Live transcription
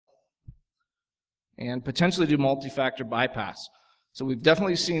and potentially do multi-factor bypass. So we've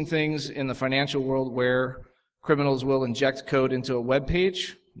definitely seen things in the financial world where criminals will inject code into a web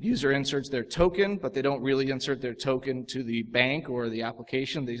page. User inserts their token, but they don't really insert their token to the bank or the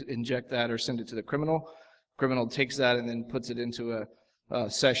application. They inject that or send it to the criminal. Criminal takes that and then puts it into a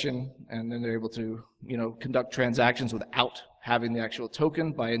session, and then they're able to, conduct transactions without having the actual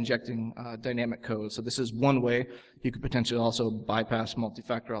token by injecting dynamic code. So this is one way you could potentially also bypass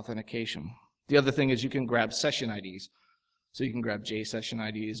multi-factor authentication. The other thing is you can grab session IDs. So you can grab J session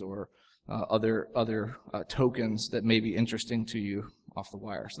IDs or other tokens that may be interesting to you off the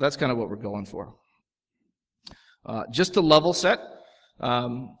wire. So that's kind of what we're going for. Just to level set,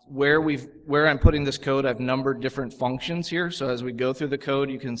 where I'm putting this code, I've numbered different functions here. So as we go through the code,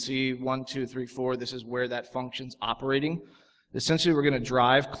 you can see 1, 2, 3, 4. This is where that function's operating. Essentially, we're going to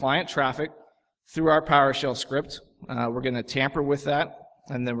drive client traffic through our PowerShell script. We're going to tamper with that,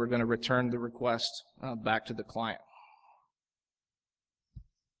 and then we're going to return the request back to the client.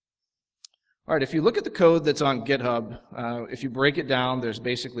 All right, if you look at the code that's on GitHub, if you break it down, there's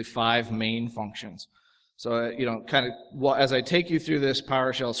basically 5 main functions. So, as I take you through this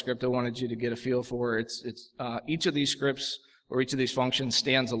PowerShell script, I wanted you to get a feel for it. Each of these scripts or each of these functions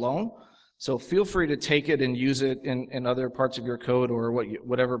stands alone. So feel free to take it and use it in other parts of your code or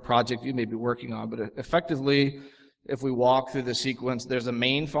whatever project you may be working on. But effectively, if we walk through the sequence, there's a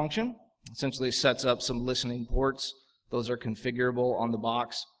main function. Essentially sets up some listening ports. Those are configurable on the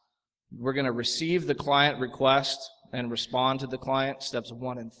box. We're going to receive the client request and respond to the client, steps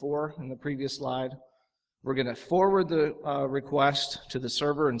 1 and 4 in the previous slide. We're going to forward the request to the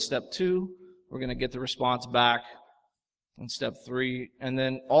server in step 2. We're going to get the response back in step 3. And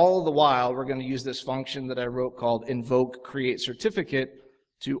then all the while, we're going to use this function that I wrote called invoke create certificate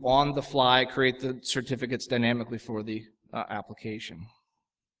to on the fly create the certificates dynamically for the application.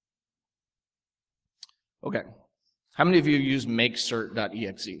 Okay. How many of you use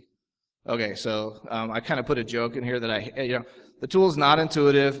makecert.exe? Okay, so I kind of put a joke in here that the tool is not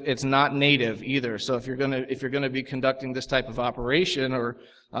intuitive, it's not native either. So if you're gonna be conducting this type of operation or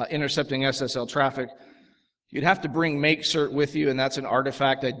intercepting SSL traffic, you'd have to bring makecert with you, and that's an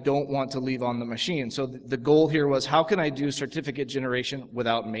artifact I don't want to leave on the machine. So the goal here was, how can I do certificate generation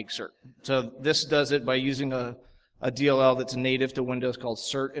without makecert? So this does it by using a DLL that's native to Windows called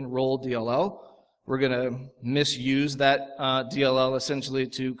cert enroll DLL. We're going to misuse that DLL essentially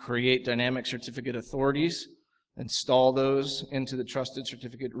to create dynamic certificate authorities, install those into the trusted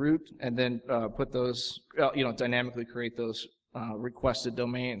certificate root, and then put those, dynamically create those requested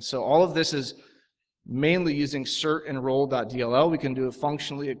domains. So all of this is mainly using cert enroll.dll. We can do a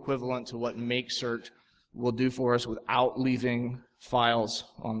functionally equivalent to what makecert will do for us without leaving files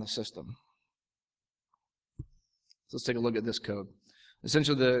on the system. So let's take a look at this code.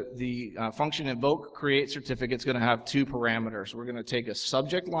 Essentially, the function invoke create certificate is going to have 2 parameters. We're going to take a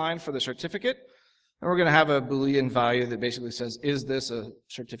subject line for the certificate, and we're going to have a Boolean value that basically says, is this a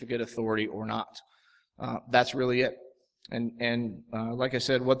certificate authority or not? That's really it. And like I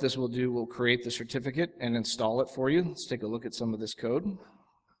said, what this will do will create the certificate and install it for you. Let's take a look at some of this code.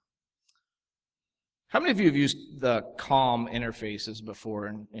 How many of you have used the COM interfaces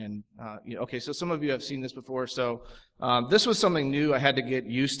before? Okay, so some of you have seen this before. So this was something new I had to get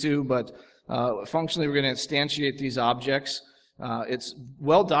used to, but functionally we're going to instantiate these objects. It's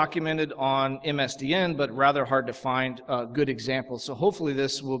well documented on MSDN, but rather hard to find good examples. So hopefully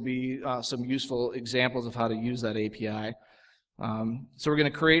this will be some useful examples of how to use that API. So we're going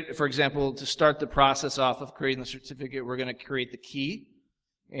to create, for example, to start the process off of creating the certificate, we're going to create the key.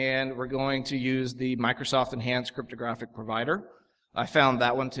 And we're going to use the Microsoft Enhanced Cryptographic Provider. I found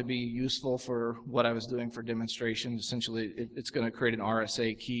that one to be useful for what I was doing for demonstration. Essentially, it's going to create an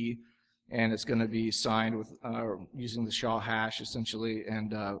RSA key, and it's going to be signed with using the SHA hash, essentially.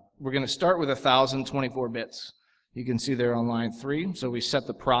 And we're going to start with 1024 bits. You can see there on line 3. So we set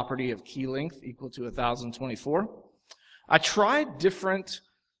the property of key length equal to 1024. I tried different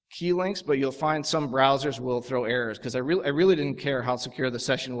key links, but you'll find some browsers will throw errors because I really didn't care how secure the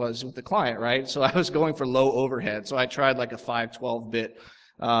session was with the client, right? So I was going for low overhead. So I tried like a 512-bit,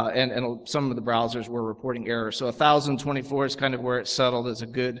 and some of the browsers were reporting errors. So 1024 is kind of where it settled as a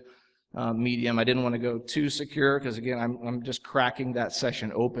good medium. I didn't want to go too secure because, again, I'm just cracking that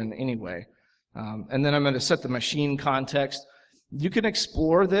session open anyway. And then I'm going to set the machine context. You can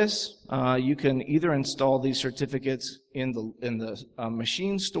explore this. You can either install these certificates in the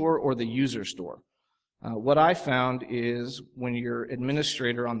machine store or the user store. What I found is when you're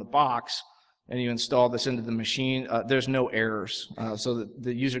administrator on the box and you install this into the machine, there's no errors. So that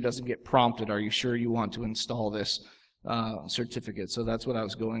the user doesn't get prompted, are you sure you want to install this certificate? So that's what I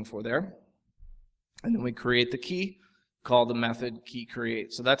was going for there. And then we create the key, call the method key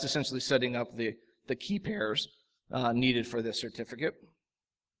create. So that's essentially setting up the key pairs needed for this certificate.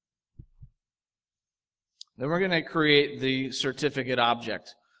 Then we're going to create the certificate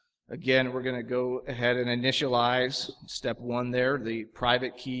object. Again, we're going to go ahead and initialize step 1 there, the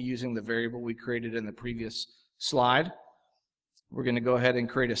private key using the variable we created in the previous slide. We're going to go ahead and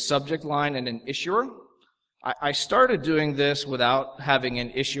create a subject line and an issuer. I started doing this without having an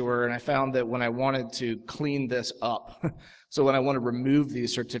issuer, and I found that when I wanted to clean this up, so when I want to remove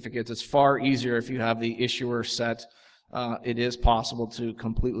these certificates, it's far easier if you have the issuer set. It is possible to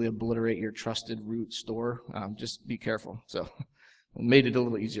completely obliterate your trusted root store. Just be careful. So it made it a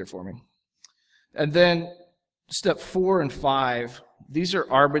little easier for me. And then step 4 and 5, these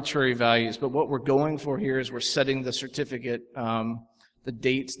are arbitrary values, but what we're going for here is we're setting the certificate, the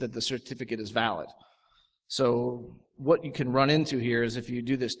dates that the certificate is valid. So what you can run into here is if you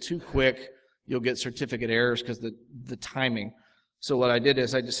do this too quick, you'll get certificate errors because the timing. So what I did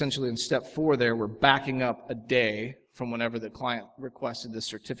is I essentially in step 4 there, we're backing up a day from whenever the client requested the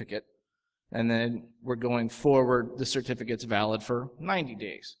certificate. And then we're going forward, the certificate's valid for 90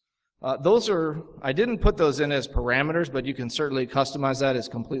 days. Those are, I didn't put those in as parameters, but you can certainly customize that. It's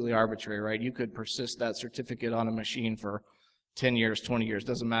completely arbitrary, right? You could persist that certificate on a machine for 10 years, 20 years,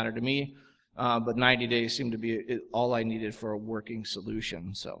 doesn't matter to me. But 90 days seemed to be all I needed for a working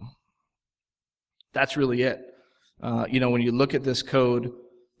solution. So that's really it. You know, when you look at this code,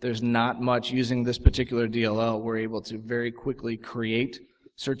 there's not much using this particular DLL. We're able to very quickly create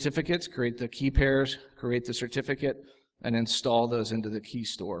certificates, create the key pairs, create the certificate, and install those into the key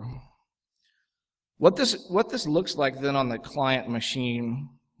store. What this looks like then on the client machine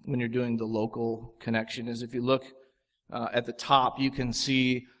when you're doing the local connection is if you look at the top, you can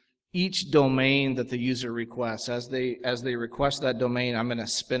see each domain that the user requests. As they request that domain, I'm going to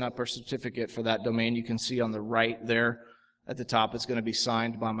spin up a certificate for that domain. You can see on the right there at the top, it's going to be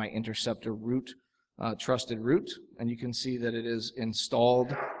signed by my Interceptor root, trusted root, and you can see that it is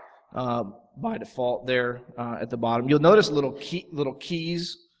installed by default there at the bottom. You'll notice little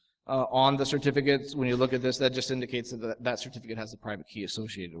keys on the certificates. When you look at this, that just indicates that that certificate has the private key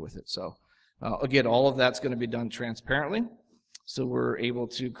associated with it. So again, all of that's going to be done transparently. So we're able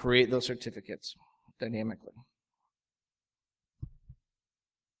to create those certificates dynamically.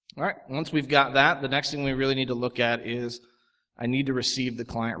 All right, once we've got that, the next thing we really need to look at is I need to receive the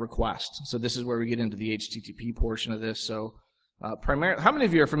client request. So this is where we get into the HTTP portion of this. So primarily, how many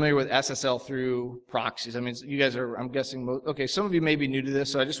of you are familiar with SSL through proxies? I mean, you guys are, I'm guessing, okay, some of you may be new to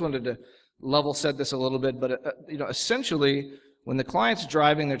this, so I just wanted to level set this a little bit, but you know, essentially, when the client's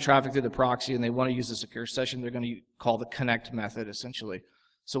driving their traffic through the proxy and they want to use a secure session, they're going to call the connect method, essentially.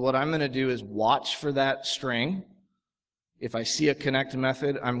 So what I'm going to do is watch for that string. If I see a connect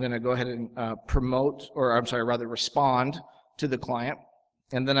method, I'm going to go ahead and respond to the client.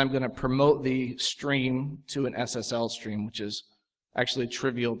 And then I'm going to promote the stream to an SSL stream, which is actually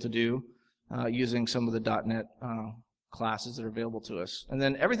trivial to do using some of the .NET classes that are available to us. And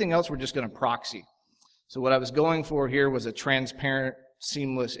then everything else we're just going to proxy. So what I was going for here was a transparent,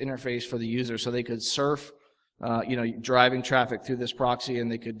 seamless interface for the user so they could surf, you know, driving traffic through this proxy, and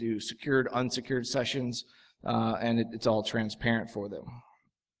they could do secured, unsecured sessions, and it's all transparent for them.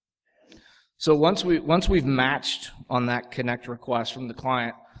 So once we've matched on that connect request from the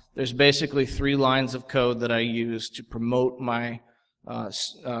client, there's basically 3 lines of code that I use to promote my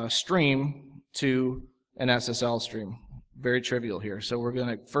stream to an SSL stream. Very trivial here. So we're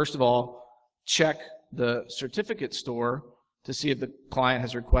going to, first of all, check the certificate store to see if the client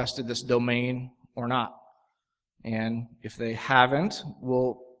has requested this domain or not. And if they haven't,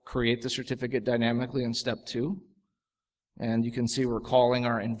 we'll create the certificate dynamically in step 2. And you can see we're calling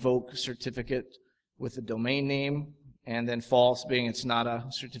our invoke certificate with the domain name, and then false being it's not a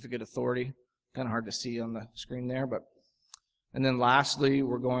certificate authority. Kind of hard to see on the screen there, but. And then lastly,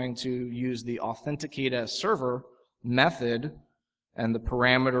 we're going to use the authenticate as server method. And the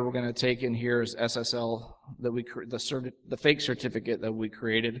parameter we're going to take in here is SSL, that the fake certificate that we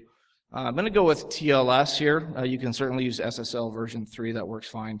created. I'm going to go with TLS here. You can certainly use SSL version 3. That works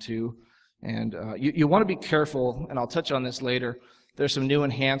fine too. And you want to be careful, and I'll touch on this later. There's some new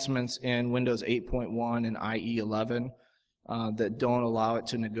enhancements in Windows 8.1 and IE 11 that don't allow it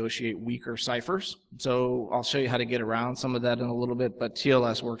to negotiate weaker ciphers. So I'll show you how to get around some of that in a little bit, but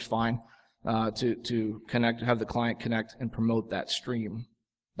TLS works fine. To connect, have the client connect and promote that stream.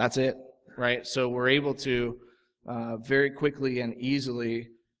 That's it, right? So we're able to very quickly and easily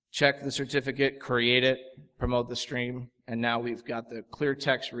check the certificate, create it, promote the stream, and now we've got the clear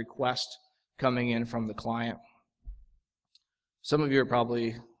text request coming in from the client. Some of you are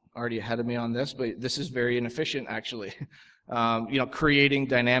probably already ahead of me on this, but this is very inefficient actually. Creating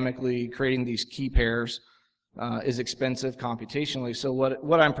dynamically, creating these key pairs is expensive computationally. So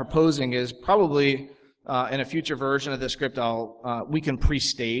what I'm proposing is probably in a future version of this script, we can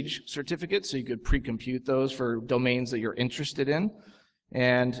pre-stage certificates, so you could pre-compute those for domains that you're interested in.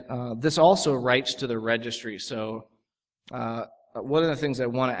 And this also writes to the registry. So one of the things I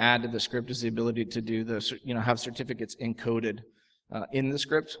want to add to the script is the ability to do this, have certificates encoded in the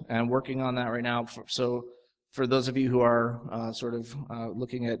script, and I'm working on that right now. So for those of you who are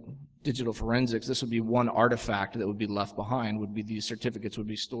looking at digital forensics, this would be one artifact that would be left behind, would be these certificates would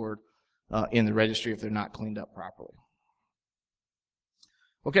be stored in the registry if they're not cleaned up properly.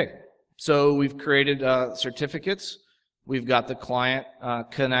 Okay, so we've created certificates. We've got the client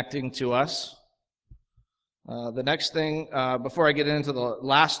connecting to us. The next thing, before I get into the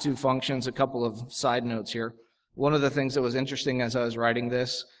last two functions, a couple of side notes here. One of the things that was interesting as I was writing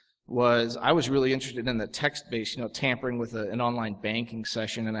this was I was really interested in the text-based, tampering with an online banking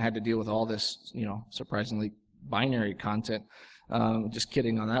session, and I had to deal with all this, surprisingly binary content. Just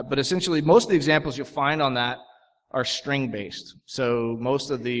kidding on that. But essentially, most of the examples you'll find on that are string-based. So most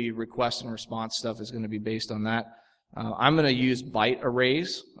of the request and response stuff is going to be based on that. I'm going to use byte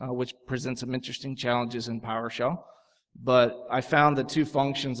arrays, which present some interesting challenges in PowerShell. But I found the two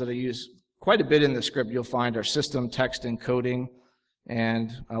functions that I use quite a bit in the script you'll find are system text encoding,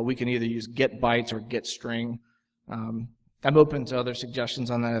 and we can either use get bytes or get string. I'm open to other suggestions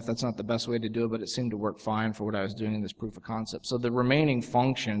on that if that's not the best way to do it, but it seemed to work fine for what I was doing in this proof of concept. So the remaining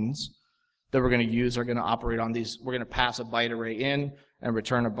functions that we're going to use are going to operate on these. We're going to pass a byte array in and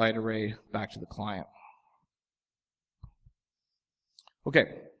return a byte array back to the client. Okay,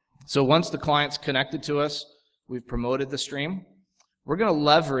 so once the client's connected to us, we've promoted the stream. We're going to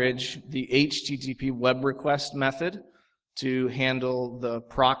leverage the HTTP web request method to handle the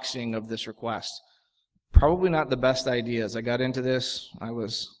proxying of this request. Probably not the best idea. As I got into this, I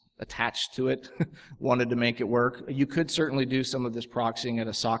was attached to it, wanted to make it work. You could certainly do some of this proxying at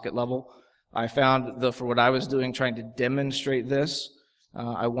a socket level. I found, though, for what I was doing, trying to demonstrate this,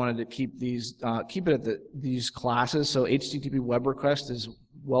 I wanted to keep it at these classes. So HTTP web request is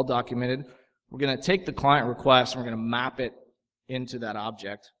well documented. We're going to take the client request and we're going to map it into that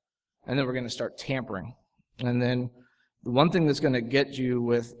object, and then we're going to start tampering. And then the one thing that's going to get you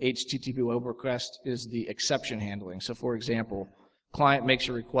with HTTP web request is the exception handling. So for example, client makes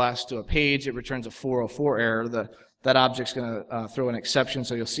a request to a page, it returns a 404 error. That object's going to throw an exception,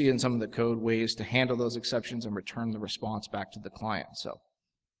 so you'll see in some of the code ways to handle those exceptions and return the response back to the client. So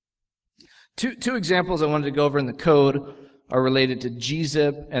two examples I wanted to go over in the code are related to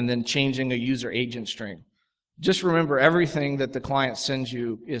gzip and then changing a user agent string. Just remember, everything that the client sends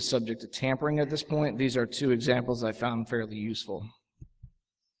you is subject to tampering at this point. These are two examples I found fairly useful.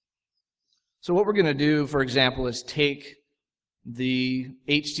 So what we're going to do, for example, is take the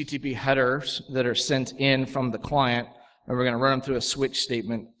HTTP headers that are sent in from the client, and we're going to run them through a switch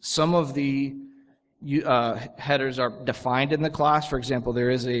statement. Some of the headers are defined in the class. For example,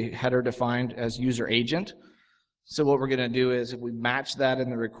 there is a header defined as user agent. So what we're going to do is, if we match that in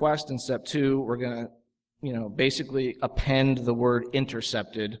the request in step 2, we're going to basically append the word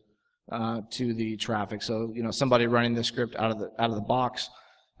intercepted to the traffic. So, somebody running the script out of the box,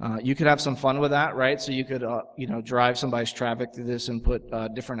 you could have some fun with that, right? So you could, drive somebody's traffic through this and put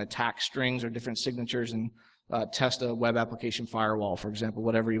different attack strings or different signatures and test a web application firewall, for example,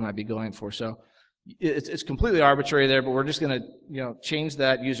 whatever you might be going for. So it's completely arbitrary there, but we're just going to, change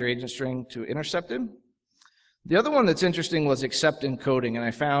that user agent string to intercepted. The other one that's interesting was accept encoding, and I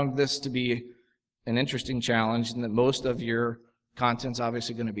found this to be an interesting challenge in that most of your content's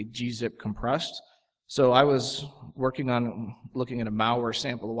obviously going to be gzip compressed. So I was working on looking at a malware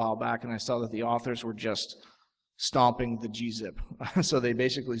sample a while back, and I saw that the authors were just stomping the gzip. So they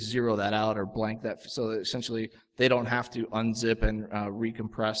basically zero that out or blank that, so that essentially they don't have to unzip and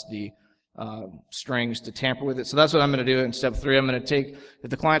recompress the strings to tamper with it. So that's what I'm going to do in step 3. I'm going to take, if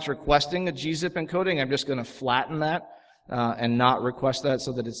the client's requesting a gzip encoding, I'm just going to flatten that and not request that,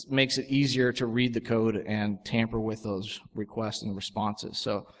 so that it makes it easier to read the code and tamper with those requests and responses.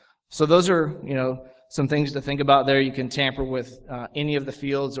 So those are, some things to think about there. You can tamper with any of the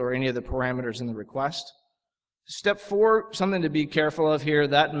fields or any of the parameters in the request. Step 4, something to be careful of here,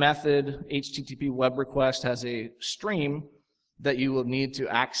 that method, HTTP web request, has a stream that you will need to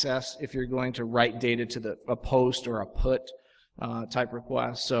access if you're going to write data to a post or a put type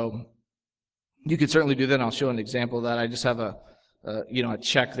request. So you could certainly do that, and I'll show an example of that. I just have a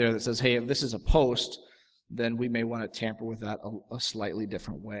check there that says, hey, if this is a post, then we may want to tamper with that a slightly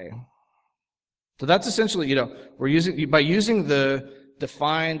different way. So that's essentially, we're using, by using the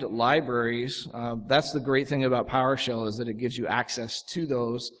defined libraries, that's the great thing about PowerShell, is that it gives you access to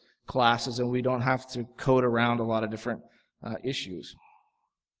those classes, and we don't have to code around a lot of different issues.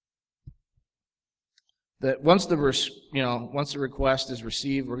 That once the request is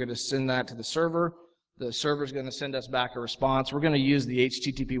received, we're going to send that to the server. The server is going to send us back a response. We're going to use the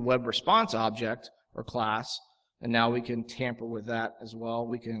HTTP web response object or class, and now we can tamper with that as well.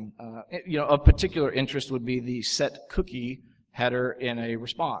 We can, of particular interest would be the set cookie header in a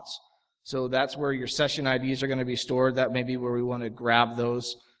response. So that's where your session IDs are going to be stored. That may be where we want to grab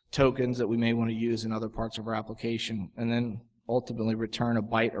those tokens that we may want to use in other parts of our application, and then ultimately return a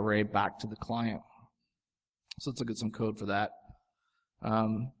byte array back to the client. So let's look at some code for that.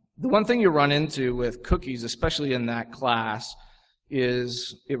 The one thing you run into with cookies, especially in that class,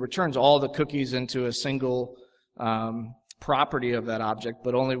 is it returns all the cookies into a single property of that object,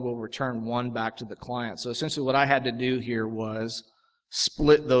 but only will return one back to the client. So essentially what I had to do here was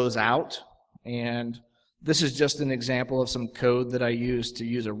split those out, and this is just an example of some code that I used to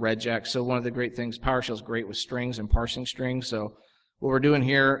use a regex. So one of the great things, PowerShell is great with strings and parsing strings. So what we're doing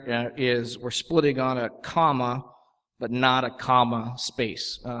here is we're splitting on a comma, but not a comma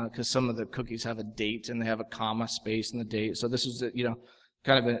space, because some of the cookies have a date and they have a comma space in the date. So this is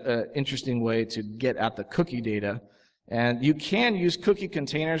kind of an interesting way to get at the cookie data. And you can use cookie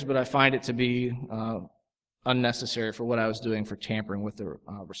containers, but I find it to be unnecessary for what I was doing for tampering with the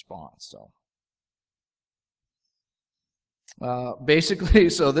response. So basically,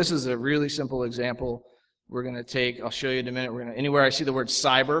 so this is a really simple example. We're going to take, I'll show you in a minute, anywhere I see the word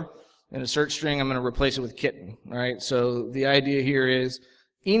cyber in a search string, I'm going to replace it with kitten, right? So the idea here is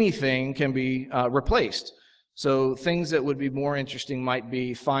anything can be replaced. So things that would be more interesting might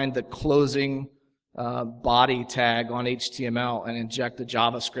be find the closing body tag on HTML and inject a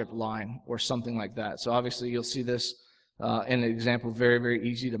JavaScript line or something like that. So obviously you'll see this in an example, very, very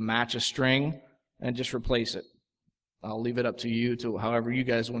easy to match a string and just replace it. I'll leave it up to you to however you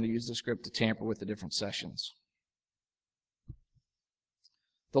guys want to use the script to tamper with the different sessions.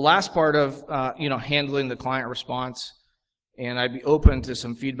 The last part of handling the client response, and I'd be open to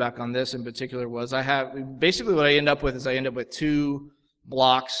some feedback on this in particular, was basically what I end up with is I end up with two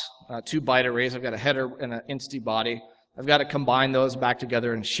blocks, 2 byte arrays. I've got a header and an entity body. I've got to combine those back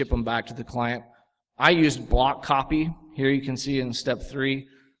together and ship them back to the client. I used block copy. Here you can see in step 3.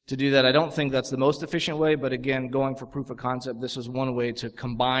 To do that, I don't think that's the most efficient way, but again, going for proof of concept, this is one way to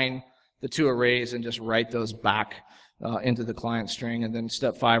combine the 2 arrays and just write those back into the client string. And then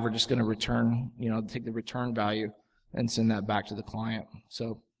step 5, we're just going to return, take the return value and send that back to the client.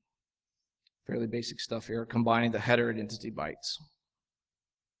 So fairly basic stuff here, combining the header and entity bytes.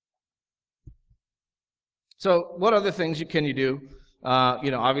 So what other things can you do?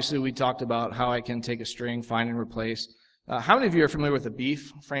 Obviously we talked about how I can take a string, find and replace. How many of you are familiar with the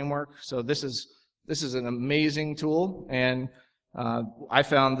beef framework? So this is an amazing tool, and I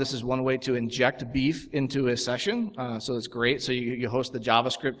found this is one way to inject beef into a session. So it's great. So you host the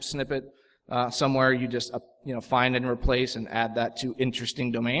JavaScript snippet somewhere. You just find and replace and add that to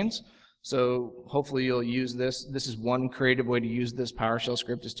interesting domains. So hopefully you'll use this. This is one creative way to use this PowerShell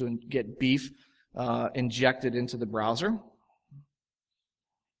script, is to get beef injected into the browser.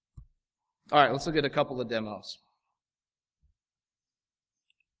 All right, let's look at a couple of demos.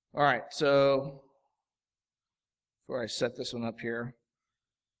 All right, so before I set this one up here,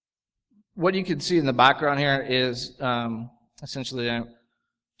 what you can see in the background here is essentially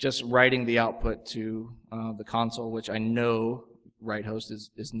just writing the output to the console, which I know write host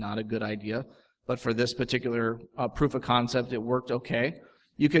is not a good idea, but for this particular proof of concept, it worked okay.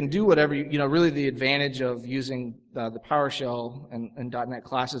 You can do whatever, really the advantage of using the PowerShell and .NET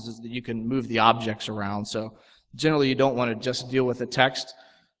classes is that you can move the objects around. So generally you don't want to just deal with the text.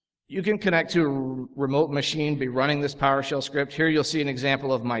 You can connect to a remote machine, be running this PowerShell script. Here you'll see an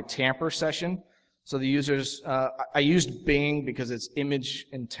example of my tamper session. So the users, I used Bing because it's image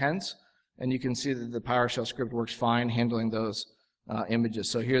intense, and you can see that the PowerShell script works fine handling those images.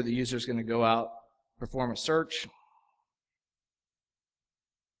 So here the user is going to go out, perform a search.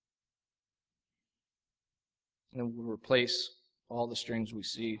 And we'll replace all the strings we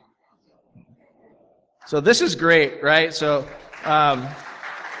see. So this is great, right? So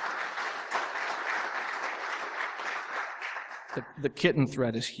the kitten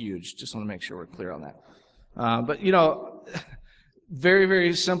thread is huge. Just want to make sure we're clear on that. But very,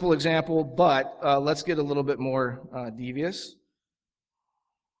 very simple example, but let's get a little bit more devious.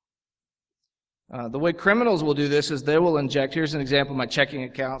 The way criminals will do this is they will inject, here's an example of my checking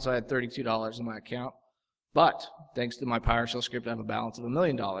account. So I had $32 in my account. But thanks to my PowerShell script, I have a balance of $1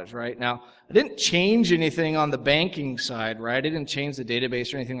 million, right? Now, I didn't change anything on the banking side, right? I didn't change the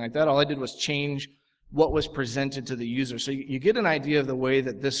database or anything like that. All I did was change what was presented to the user. So you get an idea of the way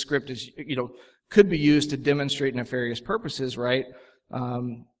that this script is, could be used to demonstrate nefarious purposes, right?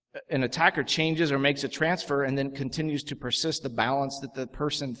 An attacker changes or makes a transfer and then continues to persist the balance that the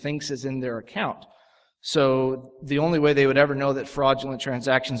person thinks is in their account. So the only way they would ever know that fraudulent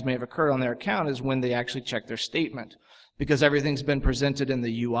transactions may have occurred on their account is when they actually check their statement, because everything's been presented in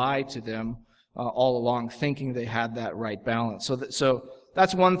the UI to them all along, thinking they had that right balance. So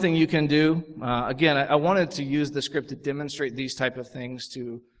that's one thing you can do. Again, I wanted to use the script to demonstrate these type of things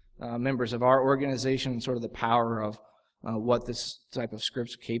to members of our organization and sort of the power of what this type of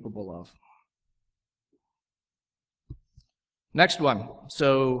script's capable of. Next one.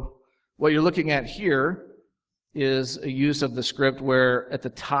 So what you're looking at here is a use of the script where at the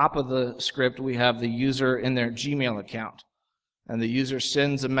top of the script we have the user in their Gmail account. And the user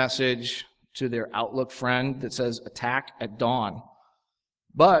sends a message to their Outlook friend that says attack at dawn.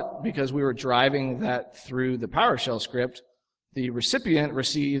 But because we were driving that through the PowerShell script, the recipient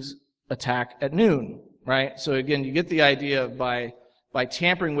receives attack at noon, right? So again, you get the idea of by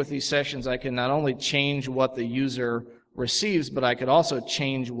tampering with these sessions, I can not only change what the user receives, but I could also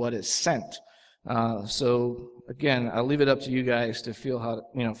change what is sent. So again, I'll leave it up to you guys to feel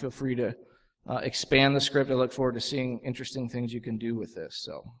free to expand the script. I look forward to seeing interesting things you can do with this.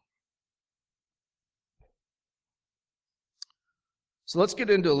 So let's get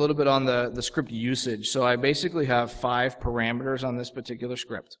into a little bit on the script usage. So I basically have 5 parameters on this particular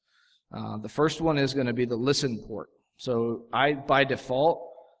script. The first one is going to be the listen port. So by default,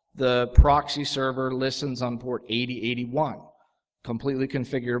 the proxy server listens on port 8081, completely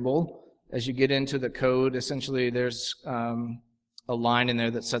configurable. As you get into the code, essentially there's a line in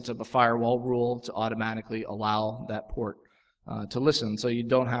there that sets up a firewall rule to automatically allow that port to listen. So you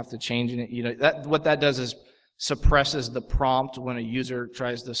don't have to change it. What that does is suppresses the prompt when a user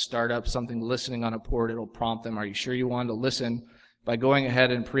tries to start up something listening on a port. It'll prompt them, are you sure you want to listen? By going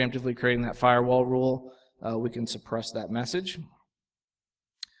ahead and preemptively creating that firewall rule, we can suppress that message.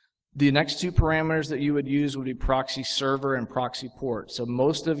 The next 2 parameters that you would use would be proxy server and proxy port. So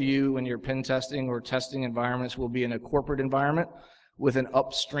most of you, when you're pen testing or testing environments, will be in a corporate environment with an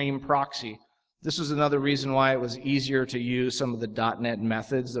upstream proxy. This was another reason why it was easier to use some of the .NET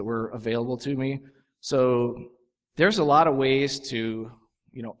methods that were available to me. So there's a lot of ways to,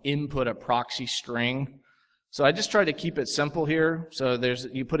 input a proxy string. So I just try to keep it simple here. So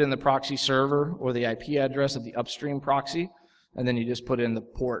you put in the proxy server or the IP address of the upstream proxy, and then you just put in the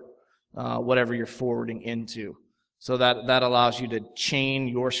port, whatever you're forwarding into. So that allows you to chain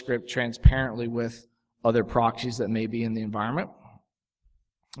your script transparently with other proxies that may be in the environment.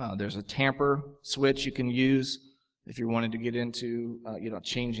 There's a tamper switch you can use if you're wanting to get into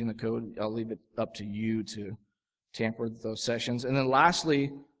changing the code. I'll leave it up to you to tamper with those sessions. And then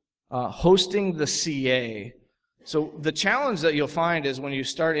lastly, hosting the CA. So the challenge that you'll find is when you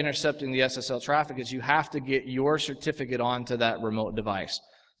start intercepting the SSL traffic is you have to get your certificate onto that remote device.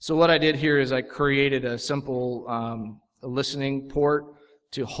 So what I did here is I created a simple listening port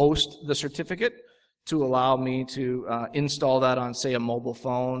to host the certificate to allow me to install that on, say, a mobile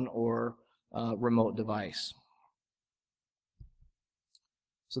phone or remote device.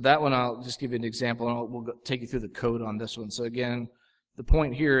 So that one, I'll just give you an example, and we'll take you through the code on this one. So again, the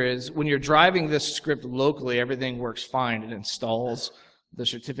point here is when you're driving this script locally, everything works fine. It installs the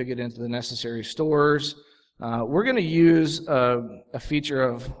certificate into the necessary stores. We're going to use a feature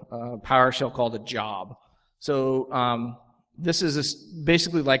of PowerShell called a job. So this is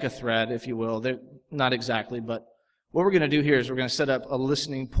basically like a thread, if you will. They're not exactly, but what we're going to do here is we're going to set up a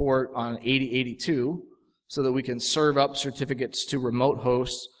listening port on 8082 so that we can serve up certificates to remote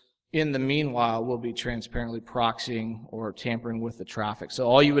hosts. In the meanwhile, we'll be transparently proxying or tampering with the traffic. So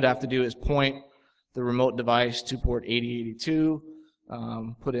all you would have to do is point the remote device to port 8082,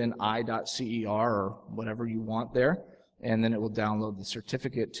 put in i.cer or whatever you want there, and then it will download the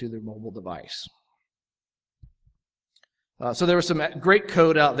certificate to the mobile device. So there was some great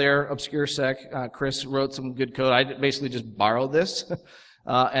code out there, ObscureSec. Chris wrote some good code. I basically just borrowed this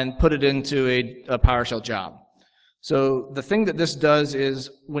and put it into a PowerShell job. So the thing that this does is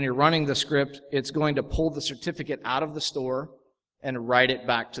when you're running the script, it's going to pull the certificate out of the store and write it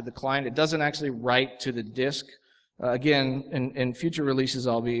back to the client. It doesn't actually write to the disk. Again, in future releases,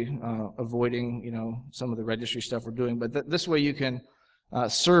 I'll be avoiding some of the registry stuff we're doing, but this way you can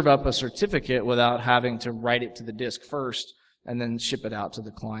serve up a certificate without having to write it to the disk first and then ship it out to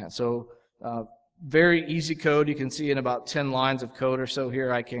the client. So very easy code. You can see in about 10 lines of code or so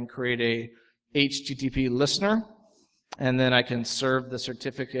here, I can create a HTTP listener, and then I can serve the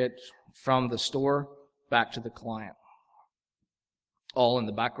certificate from the store back to the client, all in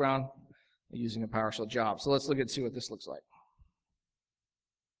the background using a PowerShell job. So let's look and see what this looks like.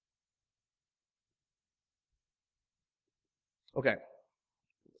 Okay,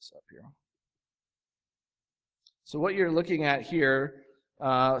 put this up here. So what you're looking at here,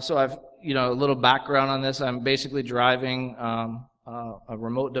 so I've, a little background on this. I'm basically driving a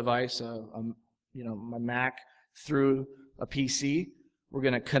remote device, my Mac, through a PC. We're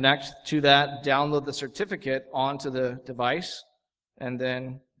going to connect to that, download the certificate onto the device, and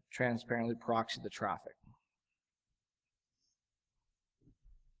then transparently proxy the traffic.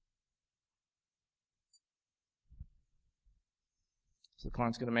 So the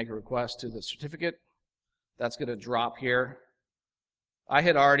client's going to make a request to the certificate. That's going to drop here. I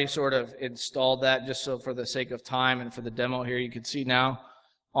had already sort of installed that just so for the sake of time and for the demo here, you can see now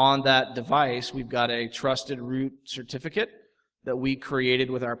on that device, we've got a trusted root certificate that we created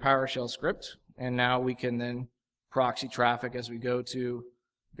with our PowerShell script. And now we can then proxy traffic as we go to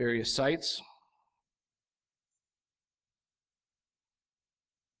various sites.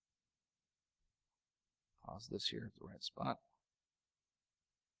 Pause this here at the right spot.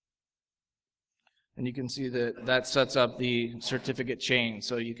 And you can see that that sets up the certificate chain.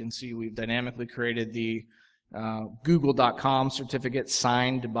 So you can see we've dynamically created the google.com certificate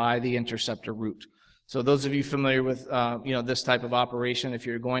signed by the Interceptor root. So those of you familiar with this type of operation, if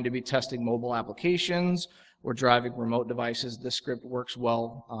you're going to be testing mobile applications or driving remote devices, this script works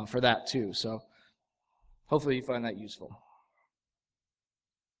well for that too. So hopefully you find that useful.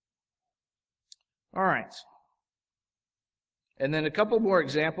 All right. And then a couple more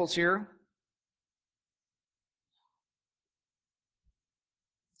examples here.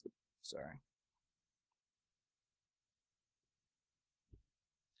 Sorry.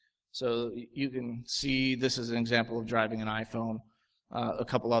 So you can see this is an example of driving an iPhone. A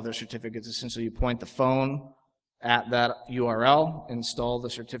couple other certificates. Essentially, you point the phone at that URL, install the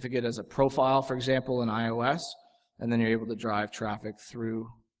certificate as a profile, for example, in iOS, and then you're able to drive traffic through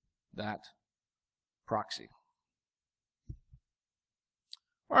that proxy.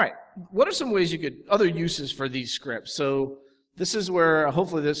 All right. What are some ways you could, other uses for these scripts? So this is where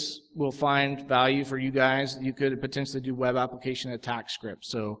hopefully this will find value for you guys. You could potentially do web application attack scripts.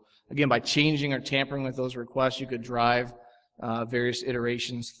 So again, by changing or tampering with those requests, you could drive various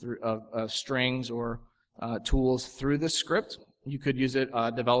iterations through of strings or tools through this script. You could use it.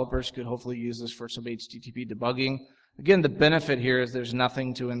 Developers could hopefully use this for some HTTP debugging. Again, the benefit here is there's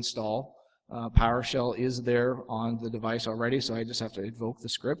nothing to install. PowerShell is there on the device already, so I just have to invoke the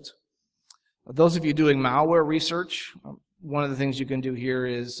script. Those of you doing malware research, one of the things you can do here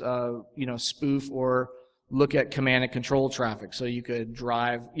is, spoof or look at command and control traffic. So you could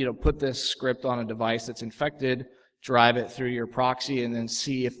drive, put this script on a device that's infected, drive it through your proxy, and then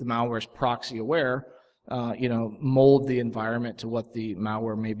see if the malware is proxy aware. Mold the environment to what the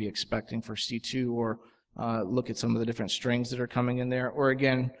malware may be expecting for C2, or look at some of the different strings that are coming in there. Or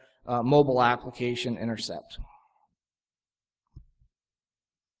again, mobile application intercept.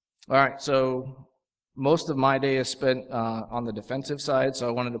 All right, so most of my day is spent on the defensive side, so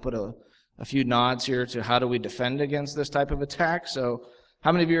I wanted to put a few nods here to how do we defend against this type of attack. So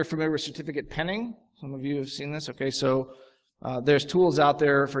how many of you are familiar with certificate penning? Some of you have seen this. Okay, so there's tools out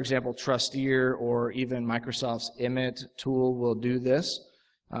there, for example, Trusteer or even Microsoft's Emmet tool will do this.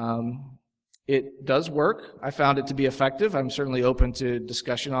 It does work. I found it to be effective. I'm certainly open to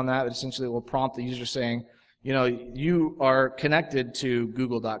discussion on that. Essentially, it will prompt the user saying, you are connected to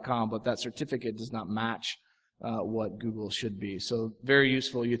google.com, but that certificate does not match what Google should be. So very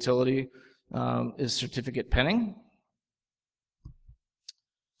useful utility is certificate penning.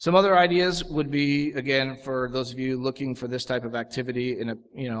 Some other ideas would be, again, for those of you looking for this type of activity in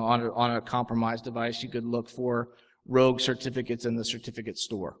on a compromised device, you could look for rogue certificates in the certificate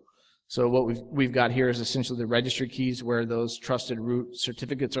store. So what we've got here is essentially the registry keys where those trusted root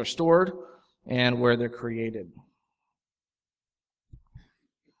certificates are stored and where they're created.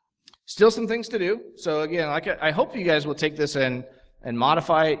 Still some things to do. So again, I hope you guys will take this and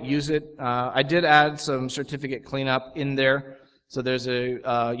modify it, use it. I did add some certificate cleanup in there. So there's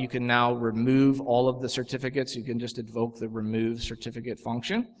you can now remove all of the certificates. You can just invoke the remove certificate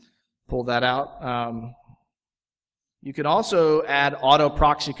function. Pull that out. You can also add auto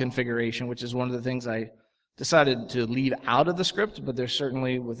proxy configuration, which is one of the things I decided to leave out of the script, but there's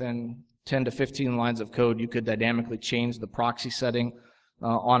certainly within 10 to 15 lines of code, you could dynamically change the proxy setting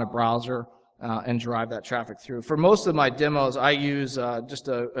on a browser and drive that traffic through. For most of my demos, I use just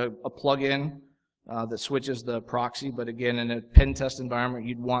a plugin that switches the proxy, but again, in a pen test environment,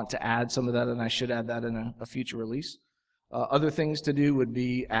 you'd want to add some of that, and I should add that in a future release. Other things to do would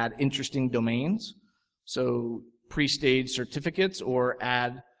be add interesting domains, so pre-stage certificates, or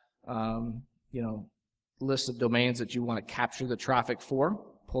add list of domains that you want to capture the traffic for.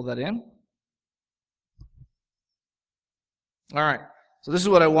 Pull that in. All right, so this is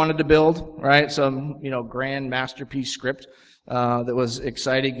what I wanted to build, right? Some grand masterpiece script that was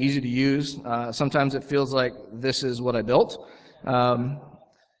exciting, easy to use. Sometimes it feels like this is what I built.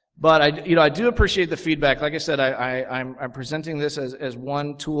 But I do appreciate the feedback. Like I said, I'm presenting this as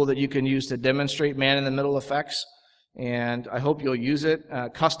one tool that you can use to demonstrate man-in-the-middle effects, and I hope you'll use it,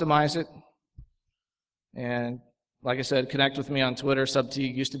 customize it, and like I said, connect with me on Twitter. Sub-T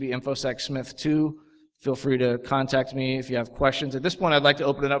used to be InfoSecSmith2. Feel free to contact me if you have questions. At this point, I'd like to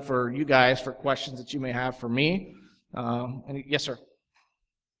open it up for you guys for questions that you may have for me. Yes, sir.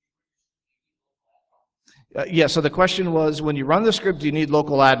 Yeah, so the question was, when you run the script, do you need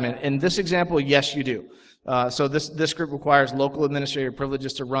local admin? In this example, yes, you do. So this script requires local administrator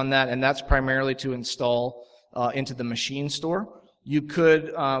privileges to run that, and that's primarily to install into the machine store. You could,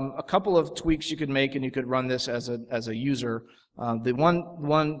 a couple of tweaks you could make, and you could run this as a user. The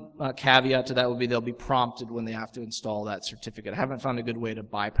one caveat to that would be they'll be prompted when they have to install that certificate. I haven't found a good way to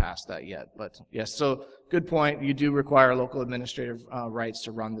bypass that yet, but yes, so good point. You do require local administrative rights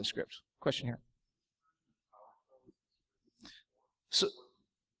to run the script. Question here. So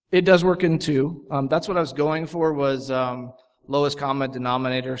it does work in two. That's what I was going for, was lowest common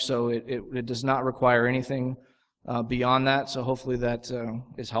denominator, so it does not require anything beyond that, so hopefully that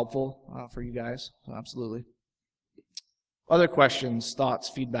is helpful for you guys. So absolutely. Other questions, thoughts,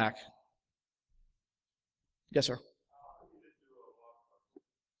 feedback? Yes, sir.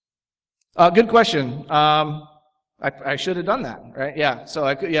 Good question. I should have done that, right? Yeah. So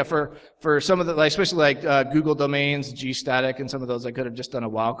I could, yeah, for some of the, especially like Google domains, gstatic, and some of those, I could have just done a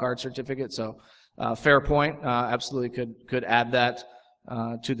wildcard certificate. So fair point. Absolutely could add that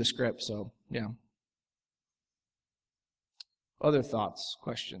to the script. So yeah. Other thoughts,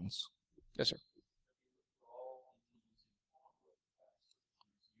 questions? Yes, sir.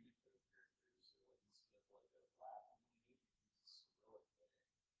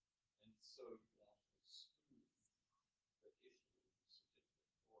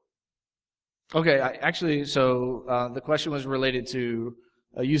 Okay, actually, so the question was related to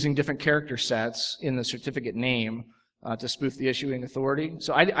using different character sets in the certificate name to spoof the issuing authority.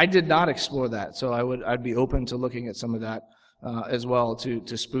 So I did not explore that, so I'd be open to looking at some of that as well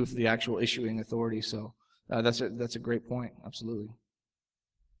to spoof the actual issuing authority. So that's a great point, absolutely.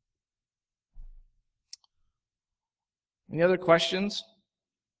 Any other questions?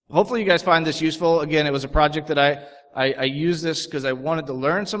 Hopefully you guys find this useful. Again, it was a project that I used this because I wanted to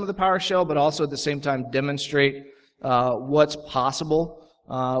learn some of the PowerShell, but also at the same time demonstrate what's possible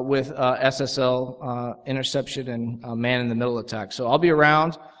with SSL interception and man-in-the-middle attack. So I'll be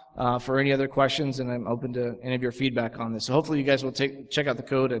around for any other questions, and I'm open to any of your feedback on this. So hopefully you guys will check out the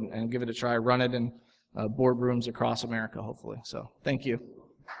code and give it a try, run it in boardrooms across America, hopefully. So thank you.